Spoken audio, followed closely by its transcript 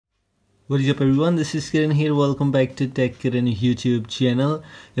What is up everyone, this is Karan here. Welcome back to Tech Karan YouTube channel.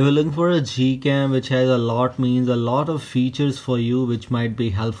 If you're looking for a GCam which has a lot of features for you which might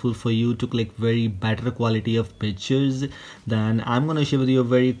be helpful for you to click very better quality of pictures, then I'm gonna share with you a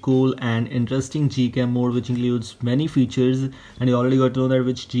very cool and interesting GCam mode which includes many features, and you already got to know that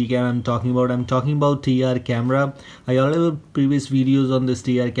which GCam I'm talking about. I'm talking about TR camera. I already have previous videos on this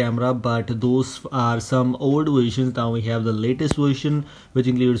TR camera, but those are some old versions. Now we have the latest version which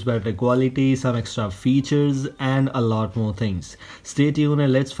includes better quality, some extra features and a lot more things. Stay tuned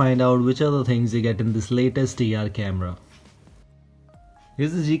and let's find out which are the things you get in this latest TR camera.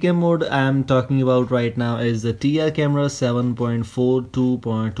 Here's the GCam mode I'm talking about right now. Is the TR camera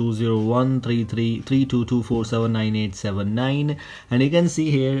 7.42.2013332247989, and you can see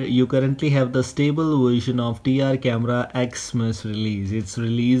here you currently have the stable version of TR camera Xmas release. It's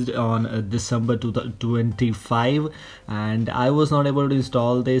released on December 2025, and I was not able to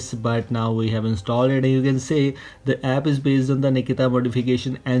install this, but now we have installed it, and you can say the app is based on the Nikita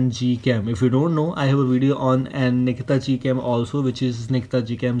modification and GCam. If you don't know, I have a video on an Nikita GCam also, which is Nikita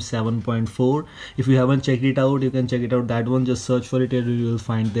GCam 7.4. If you haven't checked it out, you can check it out. That one, just search for it and you will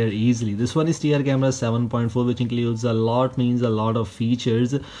find there easily. This one is TR camera 7.4, which includes a lot of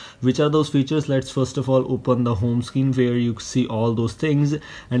features. Which are those features? Let's first of all open the home screen where you see all those things,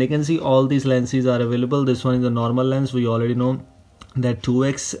 and you can see all these lenses are available. This one is the normal lens, we already know that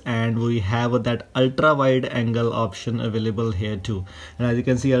 2x, and we have that ultra wide angle option available here too, and as you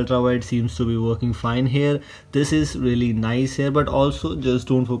can see ultra wide seems to be working fine here. This is really nice here, but also just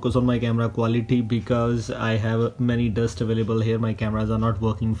don't focus on my camera quality because I have many dust available here. My cameras are not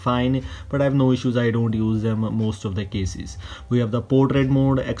working fine, but I have no issues. I don't use them most of the cases. We have the portrait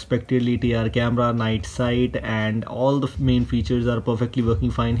mode, expectedly TR camera, night sight, and all the main features are perfectly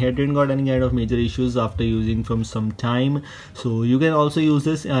working fine here. Didn't got any kind of major issues after using from some time. So you can also use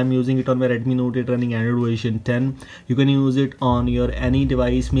this. I'm using it on my Redmi Note 8 running Android version 10. You can use it on your any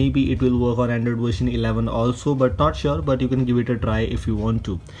device. Maybe it will work on Android version 11 also, but not sure, but you can give it a try if you want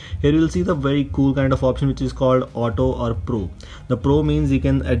to. Here you will see the very cool kind of option which is called auto or pro. The pro means you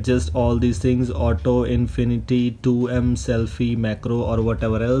can adjust all these things: auto, infinity, 2M, selfie, macro, or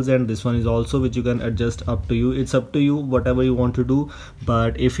whatever else. And this one is also which you can adjust up to you. It's up to you whatever you want to do,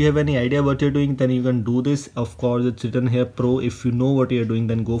 but if you have any idea what you're doing, then you can do this. Of course it's written here pro. If you know what you're doing,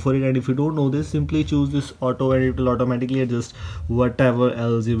 then go for it, and if you don't know this, simply choose this auto and it will automatically adjust whatever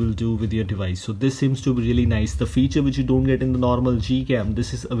else you will do with your device. So this seems to be really nice. The feature which you don't get in the normal GCam,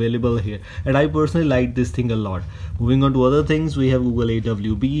 this is available here, and I personally like this thing a lot. Moving on to other things, we have Google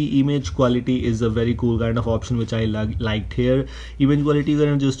AWB. Image quality is a very cool kind of option which I liked here. Image quality you can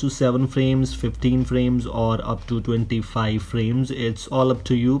adjust to 7 frames, 15 frames, or up to 25 frames. It's all up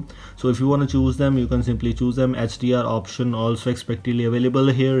to you. So if you want to choose them, you can simply choose them. HDR option also expectedly available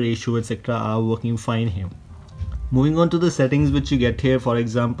here. Ratio etc are working fine here. Moving on to the settings which you get here, for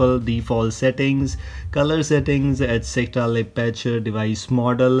example, default settings, color settings, etc, aperture, device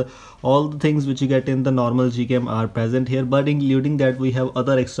model, all the things which you get in the normal GCam are present here, but including that we have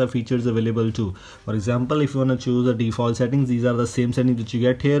other extra features available too. For example, if you want to choose the default settings, these are the same settings which you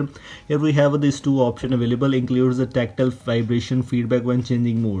get here. Here we have these two options available, includes the tactile vibration feedback when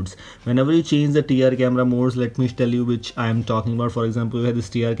changing modes. Whenever you change the TR camera modes, let me tell you which I am talking about. For example, we have this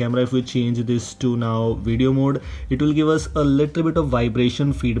TR camera. If we change this to now video mode, it will give us a little bit of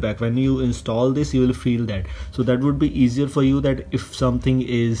vibration feedback. When you install this, you will feel that. So that would be easier for you, that if something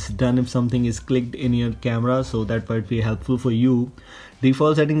is done, if something is clicked in your camera, so that might be helpful for you.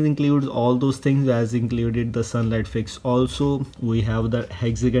 Default settings includes all those things, as included the sunlight fix. Also we have the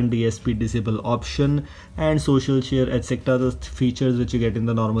hexagon DSP disable option and social share etc, the features which you get in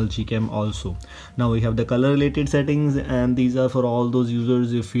the normal GCam also. Now we have the color related settings, and these are for all those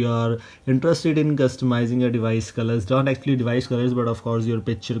users if you are interested in customizing your device colors, not actually device colors but of course your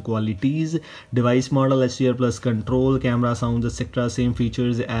picture qualities. Device model, HDR plus control, camera sounds etc, same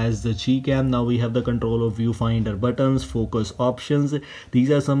features as the GCam. Now we have the control of viewfinder buttons, focus options.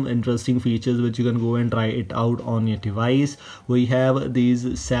 These are some interesting features which you can go and try it out on your device. We have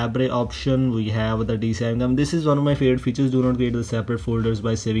these Sabre option, we have the GCam. This is one of my favorite features. Do not create the separate folders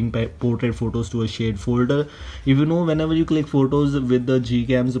by saving portrait photos to a shared folder. If you know, whenever you click photos with the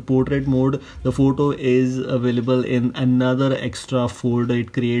GCam's portrait mode, the photo is available in another extra folder.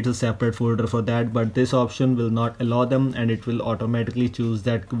 It creates a separate folder for that, but this option will not allow them, and it will automatically choose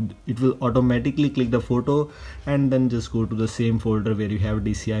that. It will automatically click the photo and then just go to the same folder where you have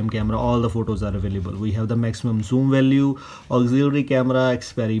DCM camera, all the photos are available. We have the maximum zoom value, auxiliary camera,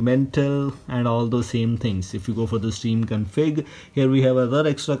 experimental, and all those same things. If you go for the stream config, here we have other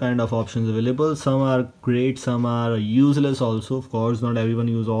extra kind of options available. Some are great, some are useless also. Of course, not everyone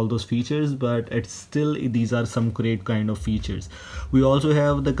use all those features, but it's still, these are some great kind of features. We also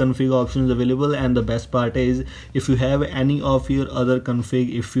have the config options available, and the best part is, if you have any of your other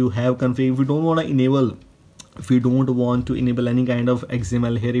config, if you don't want to enable, if you don't want to enable any kind of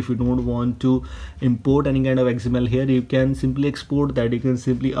XML here, if you don't want to import any kind of XML here, you can simply export that. You can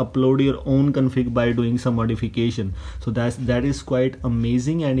simply upload your own config by doing some modification. So that is quite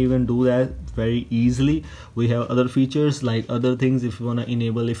amazing, and you can do that very easily. We have other features like other things. If you want to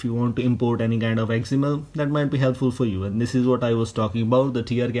enable, if you want to import any kind of XML, that might be helpful for you. And this is what I was talking about, the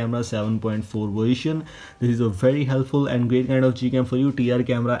TR camera 7.4 version. This is a very helpful and great kind of GCam for you. TR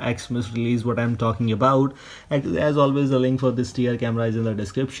camera Xmas release, what I'm talking about. As always, the link for this TR camera is in the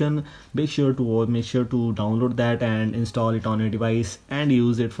description. Make sure to download that and install it on your device and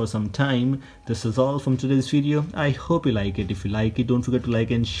use it for some time. This is all from today's video. I hope you like it. If you like it, don't forget to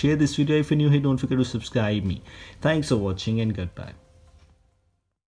like and share this video. If you're new here, don't forget to subscribe me. Thanks for watching and goodbye.